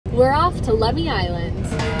We're off to Lummi Island.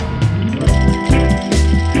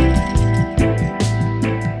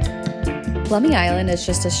 Lummi Island is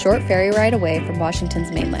just a short ferry ride away from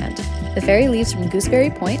Washington's mainland. The ferry leaves from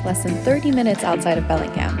Gooseberry Point less than 30 minutes outside of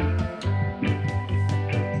Bellingham.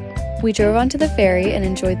 We drove onto the ferry and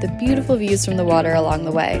enjoyed the beautiful views from the water along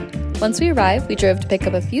the way. Once we arrived, we drove to pick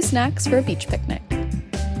up a few snacks for a beach picnic.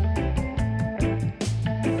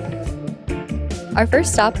 Our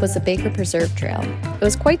first stop was the Baker Preserve Trail. It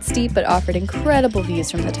was quite steep but offered incredible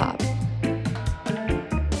views from the top.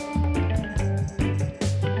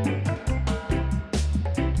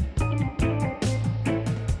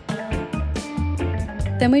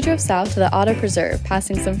 Then we drove south to the Otter Preserve,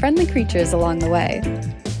 passing some friendly creatures along the way.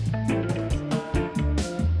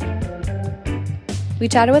 We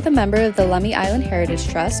chatted with a member of the Lummi Island Heritage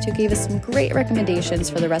Trust who gave us some great recommendations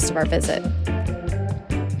for the rest of our visit.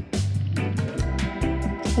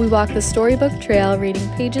 We walked the Storybook Trail, reading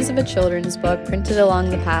pages of a children's book printed along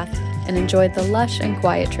the path, and enjoyed the lush and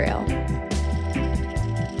quiet trail.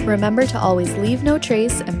 Remember to always leave no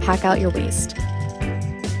trace and pack out your waste.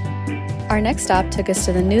 Our next stop took us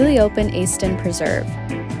to the newly opened Aston Preserve.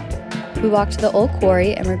 We walked to the old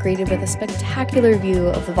quarry and were greeted with a spectacular view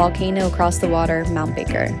of the volcano across the water, Mount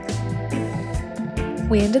Baker.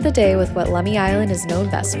 We ended the day with what Lummi Island is known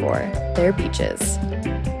best for, their beaches.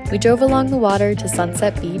 We drove along the water to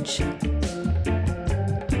Sunset Beach.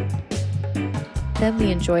 Then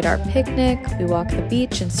we enjoyed our picnic, we walked the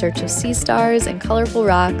beach in search of sea stars and colorful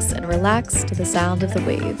rocks and relaxed to the sound of the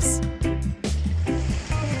waves.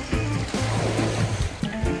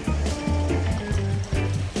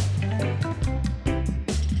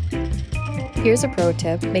 Here's a pro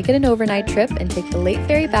tip: make it an overnight trip and take the late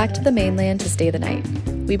ferry back to the mainland to stay the night.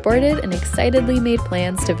 We boarded and excitedly made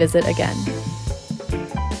plans to visit again.